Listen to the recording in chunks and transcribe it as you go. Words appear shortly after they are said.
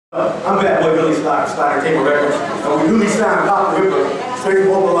I'm Bad Boy Billy Slide Entertainment Records. We newly signed POPP Da RIPPA, straight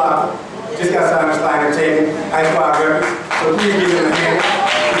from Oklahoma. Just got signed to Slide Entertainment, High Squad Records. So please give him a hand,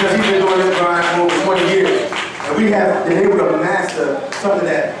 because he's been doing this grind for over 20 years. And we have been able to master something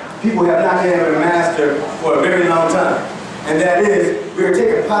that people have not been able to master for a very long time. And that is, we are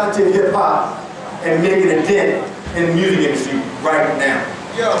taking positive hip-hop and making a dent in the music industry right now.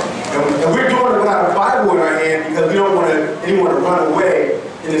 And we're doing it without a Bible in our hand because we don't want anyone to run away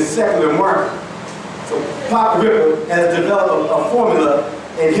in the secular market. So POPP Da RIPPA has developed a formula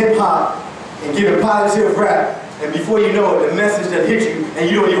in hip-hop and giving positive rap, and before you know it, the message that hits you and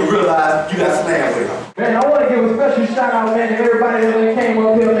you don't even realize you got slammed with it. Man, I want to give a special shout out, man, to everybody that came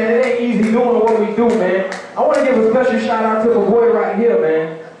up here, man. It ain't easy doing what we do, man. I want to give a special shout out to my boy right here,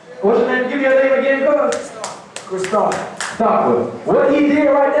 man. What's your name? Give me your name again, cuz? Christopher. What he did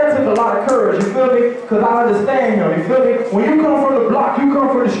right there took a lot of courage, you feel me? Because I understand him, you feel me? When you come from the block, you come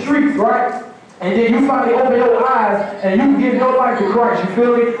from the streets, right? And then you finally open your eyes and you give your life to Christ, you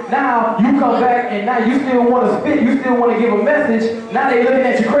feel me? Now you come back and now you still want to spit, you still want to give a message. Now they looking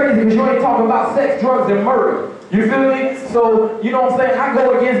at you crazy because you ain't talking about sex, drugs, and murder. You feel me? So, you know what I'm saying? I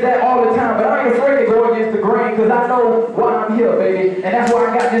go against that all the time, but I ain't afraid to go against the grain because I know why I'm here, baby. And that's why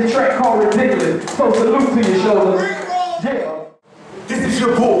I got this track called Ridiculous. So salute to your shoulders. Yeah. This is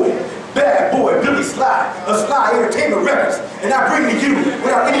your boy, Bad Boy Billy Slide of Slide Entertainment Records, and I bring to you,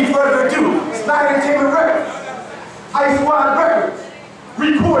 without any further ado, Slide Entertainment Records, High Squad Records,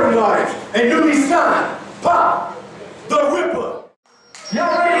 recording artist, and newly signed, POPP Da RIPPA.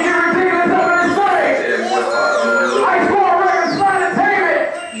 Y'all ready to get ridiculous over this thing? High Squad Records, Slide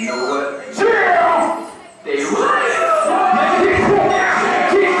Entertainment. You know what? Yeah. They right.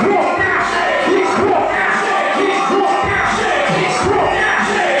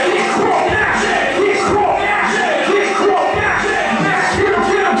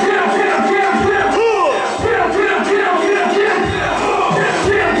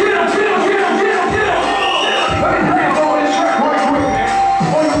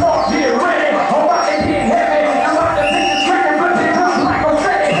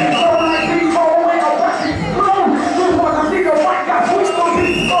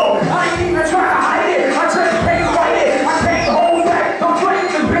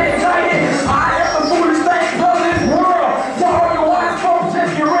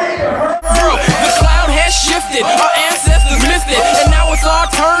 Our ancestors missed it, and now it's our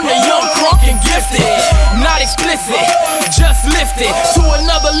turn to young, crunk, and gifted. Not explicit, just lifted to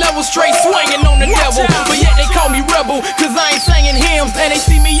another level, straight swinging on the devil. But yet they call me rebel, cause I ain't singing hymns. And they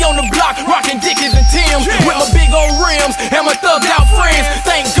see me on the block, rocking Dickies and Timbs, with my big old rims and my thugged out friends.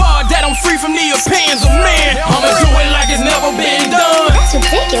 Thank God that I'm free from the opinions of men. I'ma do it like it's never been done. That's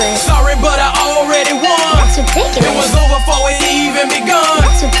ridiculous. Sorry, but I already won. That's ridiculous. It was over before it even begun.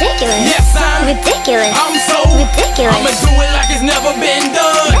 That's ridiculous. Yes, I'm ridiculous. I'm so ridiculous. I'ma do it like it's never been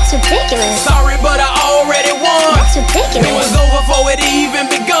done. That's ridiculous. Sorry, but I already won. That's ridiculous. It was over before it even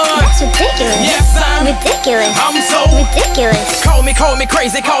begun. That's ridiculous. Yes, I'm ridiculous. I'm so ridiculous. Call me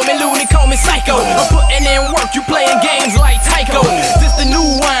crazy, call me loony, call me psycho. I'm putting in work, you playing games like Tycho. This the new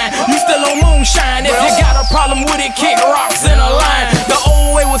wine, you still on moonshine. If you got a problem with it, kick rocks in a line. The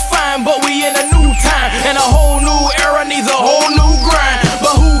old way was fine, but we in a new time, and a whole new era needs a whole new grind.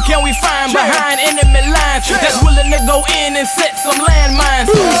 But who can we find behind enemy lines that's willing to go in and set some landmines?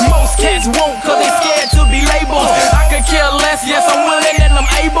 Most cats won't cause they scared to be labeled. I could care less, yes I'm willing and I'm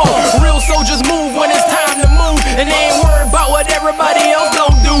able. Real soldiers move when it's time to move, and they ain't worried about what everybody else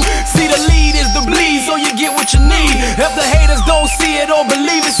gon' do. See, the lead is the bleed, so you get what you need. If the haters don't see it or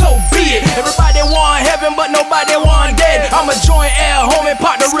believe it, so be it. Everybody want heaven, but nobody want dead. I'ma join air, homie,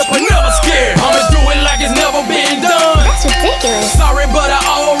 POPP Da RIPPA, never scared. I'ma do it like it's never been done. That's ridiculous. Sorry, but I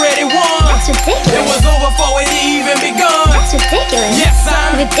already won. That's ridiculous. It was over before it even begun. That's ridiculous. Yes,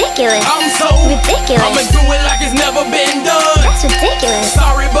 I'm ridiculous. I'm so ridiculous. I'ma do it like it's never been done. That's ridiculous.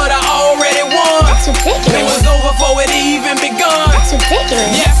 Sorry, but I already won. That's ridiculous. It was over before it even begun. That's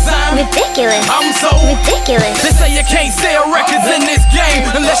ridiculous. Yes, I'm ridiculous. I'm so ridiculous. They say you can't sell records in this game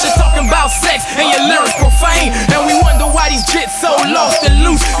unless you're talking about sex and your lyrics profane. And we wonder why these jits so lost and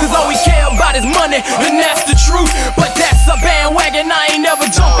loose, cause all we care about is money, and that's the truth. But that's a bandwagon I ain't never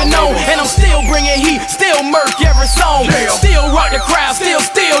jumping on, and I'm still bringing heat, still murk every song, still rock the crowd, still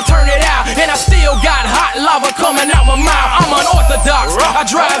turn it out, and I still got hot lava coming out my mouth. I'm unorthodox, I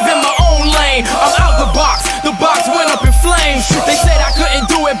drive in my own lane, I'm out the box went up in flames. They said I couldn't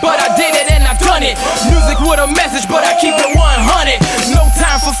do it, but I did it and I done it. Music with a message, but I keep it 100. No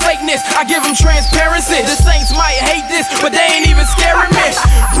time for fakeness, I give them transparency. The Saints might hate this, but they ain't even scaring me.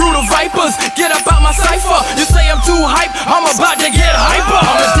 Brutal vipers, get up out my cipher. You say I'm too hype, I'm about to get hyper.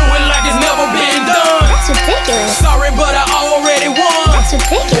 I'ma do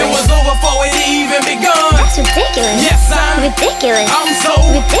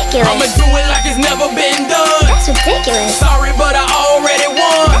ridiculous. I'ma do it like it's never been done. That's ridiculous. Sorry, but I already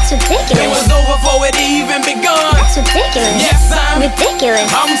won. That's It ridiculous. was over before it even begun. That's ridiculous. Yes, I'm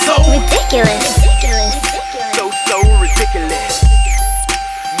Ridiculous. so Ridiculous. Ridiculous. So ridiculous.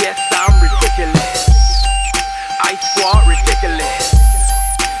 Yes, I'm ridiculous. Ice Squad ridiculous.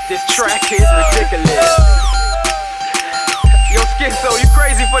 This track is ridiculous. Yo, Schizo, you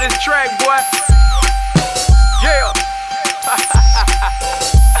crazy for this track, boy? Yeah.